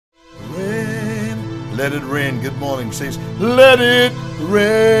Let it rain. Good morning, saints. Let it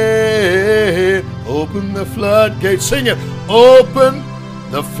rain. Open the floodgates. Sing it. Open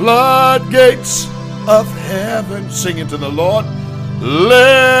the floodgates of heaven. Sing it to the Lord.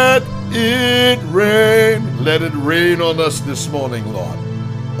 Let it rain. Let it rain on us this morning, Lord.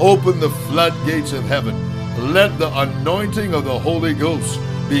 Open the floodgates of heaven. Let the anointing of the Holy Ghost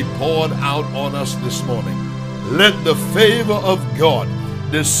be poured out on us this morning. Let the favor of God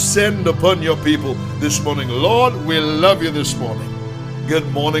descend upon your people this morning. Lord, we love you this morning. Good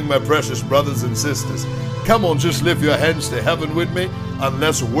morning, my precious brothers and sisters. Come on, just lift your hands to heaven with me and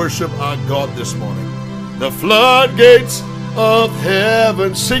let's worship our God this morning. The floodgates of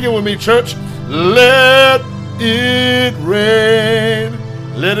heaven. Sing it with me, church. Let it rain.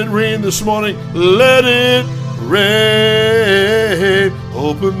 Let it rain this morning. Let it rain.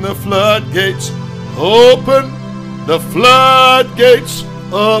 Open the floodgates. Open the floodgates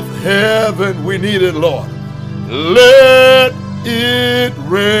of heaven. We need it, Lord. Let it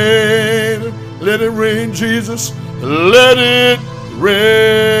rain. Let it rain, Jesus. Let it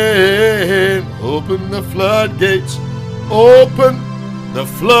rain. Open the floodgates. Open the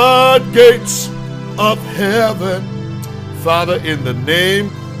floodgates of heaven. Father, in the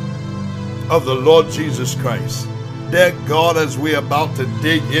name of the Lord Jesus Christ, dear God, as we're about to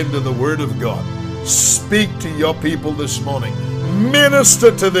dig into the Word of God, speak to your people this morning.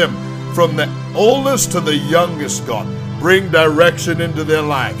 Minister to them from the oldest to the youngest, God. Bring direction into their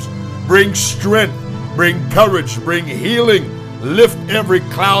lives. Bring strength. Bring courage. Bring healing. Lift every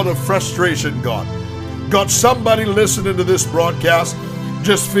cloud of frustration, God. God, somebody listening to this broadcast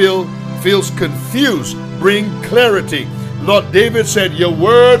just feels confused. Bring clarity. Lord, David said, your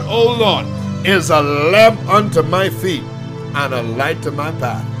word, O Lord, is a lamp unto my feet and a light to my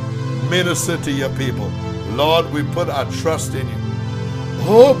path. Minister to your people. Lord, we put our trust in you.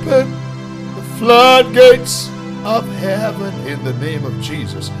 Open the floodgates of heaven in the name of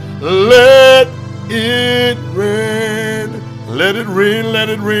Jesus. Let it rain. Let it rain. Let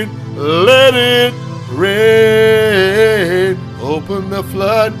it rain. Let it rain. Open the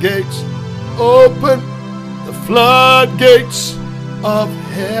floodgates. Open the floodgates of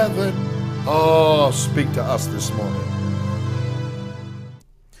heaven. Oh, speak to us this morning.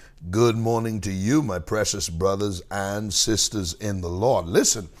 Good morning to you, my precious brothers and sisters in the Lord.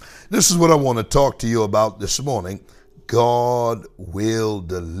 Listen, this is what I want to talk to you about this morning. God will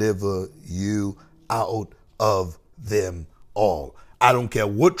deliver you out of them all. I don't care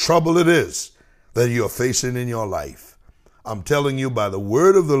what trouble it is that you're facing in your life. I'm telling you by the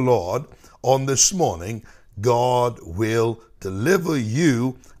word of the Lord on this morning, God will deliver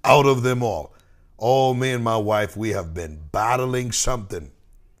you out of them all. Oh, me and my wife, we have been battling something.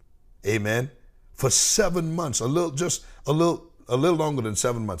 Amen. For 7 months, a little longer than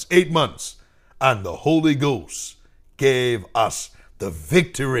 7 months, 8 months. And the Holy Ghost gave us the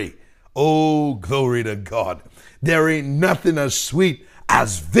victory. Oh, glory to God. There ain't nothing as sweet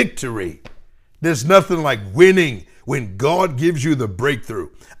as victory. There's nothing like winning when God gives you the breakthrough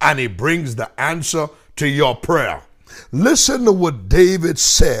and he brings the answer to your prayer. Listen to what David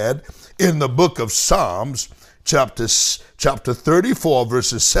said in the book of Psalms, chapter 34,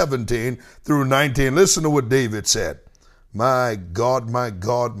 verses 17 through 19. Listen to what David said. My God, my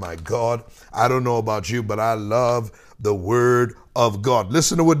God, my God. I don't know about you, but I love the word of God.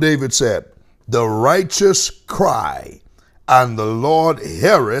 Listen to what David said. The righteous cry, and the Lord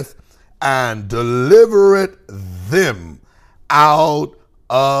heareth, and delivereth them out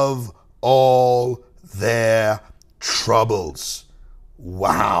of all their troubles.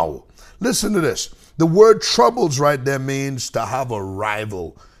 Wow. Listen to this. The word troubles right there means to have a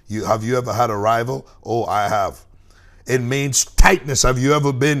rival. Have you ever had a rival? Oh, I have. It means tightness. Have you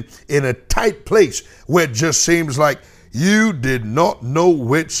ever been in a tight place where it just seems like you did not know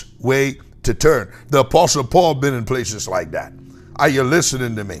which way to turn? The Apostle Paul been in places like that. Are you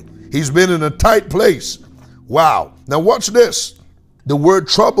listening to me? He's been in a tight place. Wow. Now watch this. The word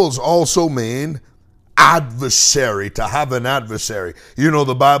troubles also mean adversary, to have an adversary. You know,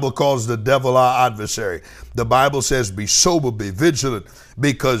 the Bible calls the devil our adversary. The Bible says, be sober, be vigilant,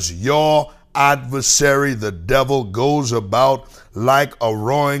 because your adversary, the devil, goes about like a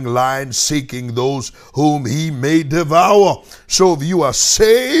roaring lion, seeking those whom he may devour. So if you are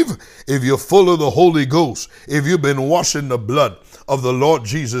saved, if you're full of the Holy Ghost, if you've been washed in the blood of the Lord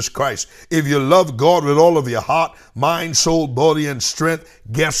Jesus Christ, if you love God with all of your heart, mind, soul, body, and strength,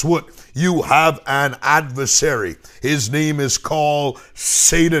 guess what? You have an adversary. His name is called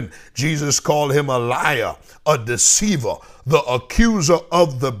Satan. Jesus called him a liar, a deceiver, the accuser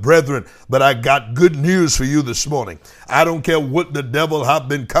of the brethren. But I got good news for you this morning. I don't care what the devil have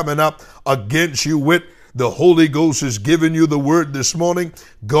been coming up against you with. The Holy Ghost is giving you the word this morning.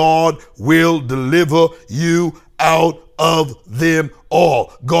 God will deliver you out of them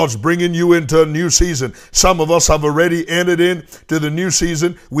all. God's bringing you into a new season. Some of us have already entered into the new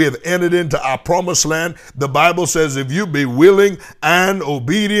season. We have entered into our promised land. The Bible says if you be willing and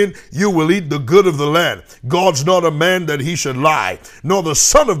obedient, you will eat the good of the land. God's not a man that he should lie, nor the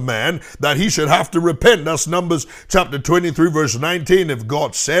son of man that he should have to repent. That's Numbers chapter 23 verse 19. If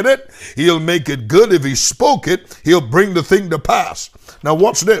God said it, he'll make it good. If he spoke it, he'll bring the thing to pass. Now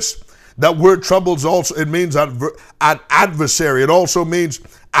watch this. That word troubles also, it means an adversary. It also means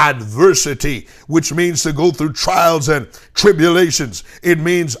adversity, which means to go through trials and tribulations. It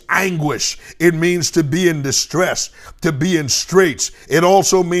means anguish. It means to be in distress, to be in straits. It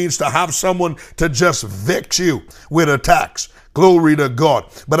also means to have someone to just vex you with attacks. Glory to God.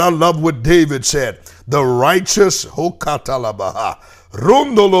 But I love what David said. The righteous,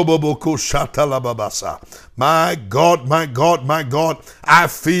 my God, my God, my God, I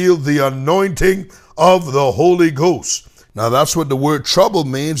feel the anointing of the Holy Ghost. Now that's what the word trouble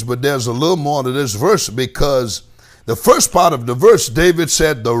means, but there's a little more to this verse, because the first part of the verse, David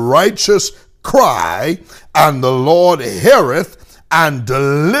said, the righteous cry, and the Lord heareth and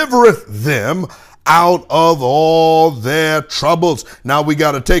delivereth them out of all their troubles. Now we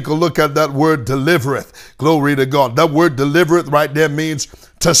got to take a look at that word delivereth. Glory to God. That word delivereth right there means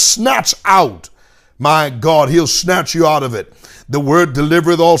to snatch out. My God, he'll snatch you out of it. The word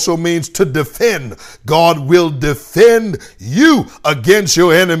delivereth also means to defend. God will defend you against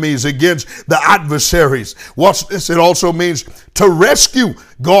your enemies, against the adversaries. Watch this. It also means to rescue.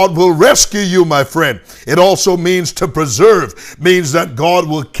 God will rescue you, my friend. It also means to preserve, means that God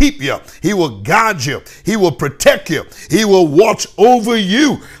will keep you. He will guide you. He will protect you. He will watch over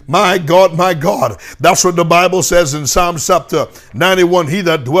you. My God, my God. That's what the Bible says in Psalm chapter 91. He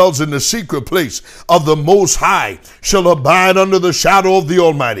that dwells in the secret place of the Most High shall abide under the shadow of the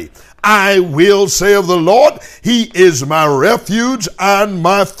Almighty. I will say of the Lord, he is my refuge and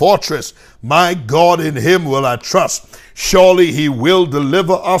my fortress. My God, in him will I trust. Surely he will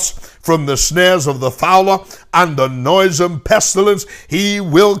deliver us from the snares of the fowler and the noisome pestilence. He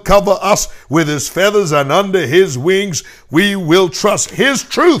will cover us with his feathers, and under his wings we will trust. His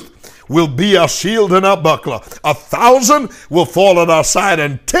truth will be our shield and our buckler. 1,000 will fall at our side,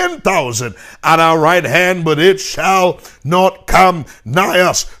 and 10,000 at our right hand, but it shall not come nigh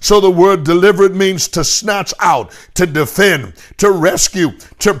us. So the word delivered means to snatch out, to defend, to rescue,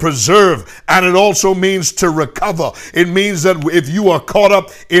 to preserve, and it also means to recover. It means that if you are caught up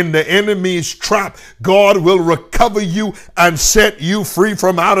in the enemy's trap, God will recover you and set you free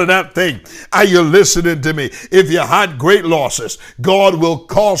from out of that thing. Are you listening to me? If you had great losses, God will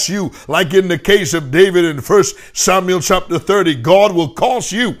cause you, like in the case of David in 1 Samuel chapter 30, God will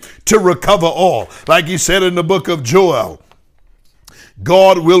cause you to recover all. Like he said in the book of Joel,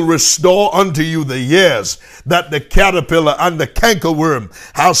 God will restore unto you the years that the caterpillar and the cankerworm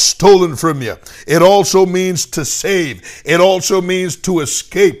has stolen from you. It also means to save. It also means to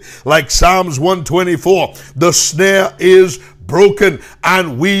escape. Like Psalms 124, the snare is broken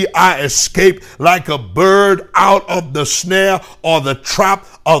and we are escaped like a bird out of the snare or the trap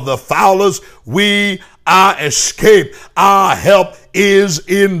of the fowlers. We are escaped. Our help is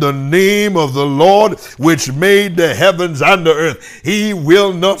in the name of the Lord, which made the heavens and the earth. He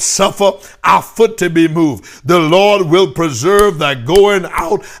will not suffer our foot to be moved. The Lord will preserve thy going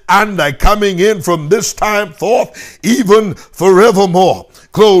out and thy coming in from this time forth, even forevermore.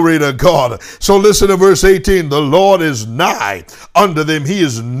 Glory to God. So listen to verse 18. The Lord is nigh unto them. He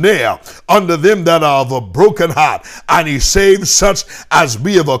is near unto them that are of a broken heart, and he saves such as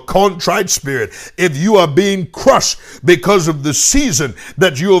be of a contrite spirit. If you are being crushed because of the season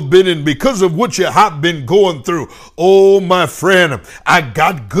that you have been in, because of what you have been going through, oh my friend, I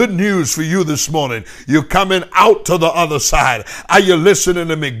got good news for you this morning. You're coming out to the other side. Are you listening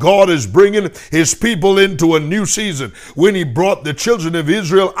to me? God is bringing his people into a new season. When he brought the children of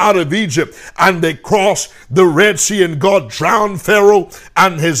Israel out of Egypt and they crossed the Red Sea and God drowned Pharaoh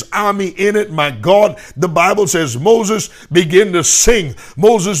and his army in it, my God, the Bible says Moses began to sing.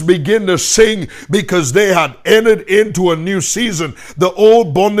 Moses began to sing because they had entered into a new season. The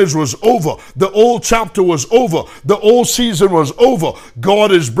old bondage was over. The old chapter was over. The old season was over.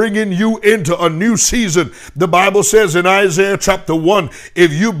 God is bringing you into a new season. The Bible says in Isaiah chapter 1,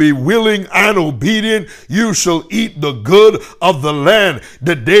 if you be willing and obedient, you shall eat the good of the land.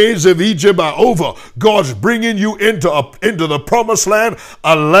 The days of Egypt are over. God's bringing you into the promised land,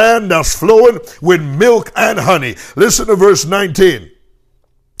 a land that's flowing with milk and honey. Listen to verse 19.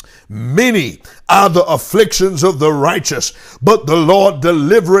 Many are the afflictions of the righteous, but the Lord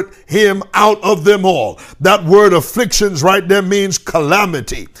delivereth him out of them all. That word afflictions right there means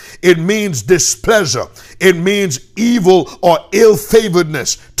calamity. It means displeasure. It means evil or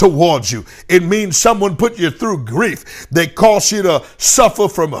ill-favoredness towards you. It means someone put you through grief. They caused you to suffer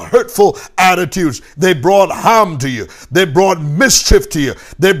from hurtful attitudes. They brought harm to you. They brought mischief to you.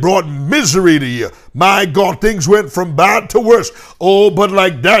 They brought misery to you. My God, things went from bad to worse. Oh, but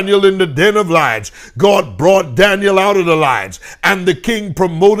like Daniel in the den of lions, God brought Daniel out of the lions, and the king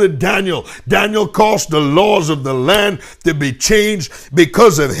promoted Daniel. Daniel caused the laws of the land to be changed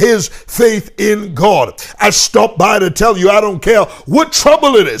because of his faith in God. I stopped by to tell you, I don't care what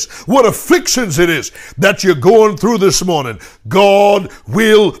trouble it is, what afflictions it is that you're going through this morning. God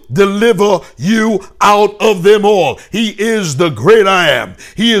will deliver you out of them all. He is the great I am.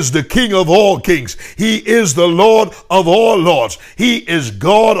 He is the King of all kings. He is the Lord of all lords. He is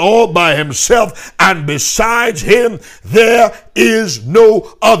God all by himself, and besides him, there is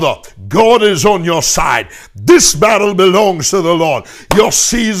no other. God is on your side. This battle belongs to the Lord. Your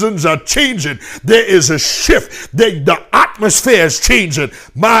seasons are changing. There is a shift. The atmosphere is changing.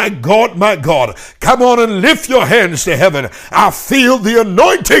 My God, my God. Come on and lift your hands to heaven. I feel the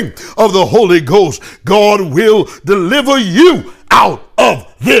anointing of the Holy Ghost. God will deliver you out of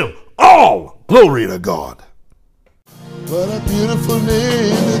them all. Glory to God. What a beautiful name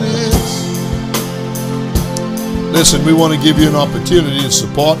it is. Listen, we want to give you an opportunity to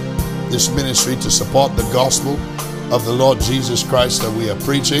support this ministry, to support the gospel of the Lord Jesus Christ that we are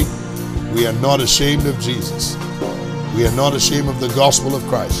preaching. We are not ashamed of Jesus. We are not ashamed of the gospel of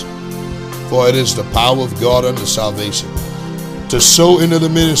Christ, for it is the power of God unto salvation. To sow into the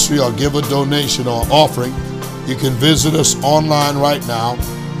ministry or give a donation or offering, you can visit us online right now,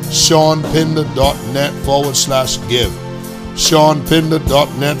 SeanPinder.net/give.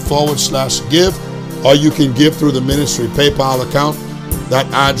 SeanPinder.net/give, or you can give through the ministry PayPal account. That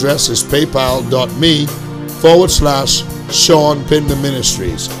address is paypal.me/Sean Pinder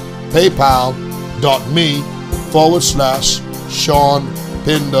Ministries. PayPal.me/Sean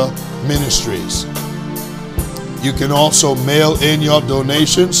Pinder Ministries. You can also mail in your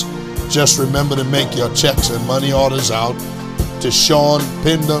donations. Just remember to make your checks and money orders out to Sean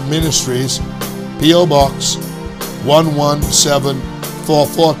Pinder Ministries, P.O. Box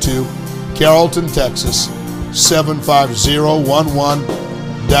 117442, Carrollton, Texas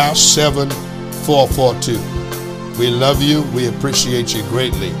 75011-7442. We love you. We appreciate you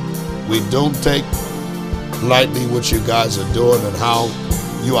greatly. We don't take lightly what you guys are doing and how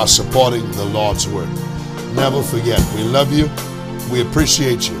you are supporting the Lord's work. Never forget, we love you. We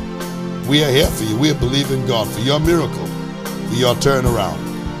appreciate you. We are here for you. We are believing God for your miracle, for your turnaround.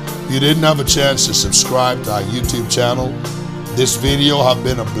 If you didn't have a chance to subscribe to our YouTube channel, this video have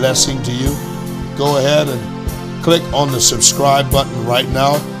been a blessing to you, go ahead and click on the subscribe button right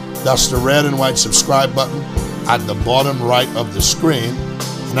now. That's the red and white subscribe button at the bottom right of the screen.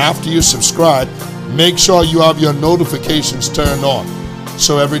 And after you subscribe, make sure you have your notifications turned on.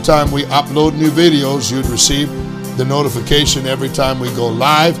 So every time we upload new videos, you'd receive the notification every time we go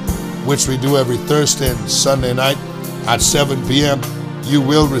live, which we do every Thursday and Sunday night at 7 p.m. You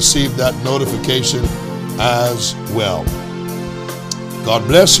will receive that notification as well. God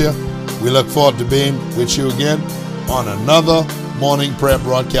bless you. We look forward to being with you again on another morning prayer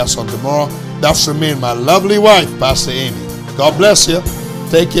broadcast on tomorrow. That's from me and my lovely wife, Pastor Aimee. God bless you.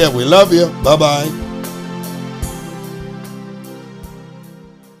 Take care. We love you. Bye-bye.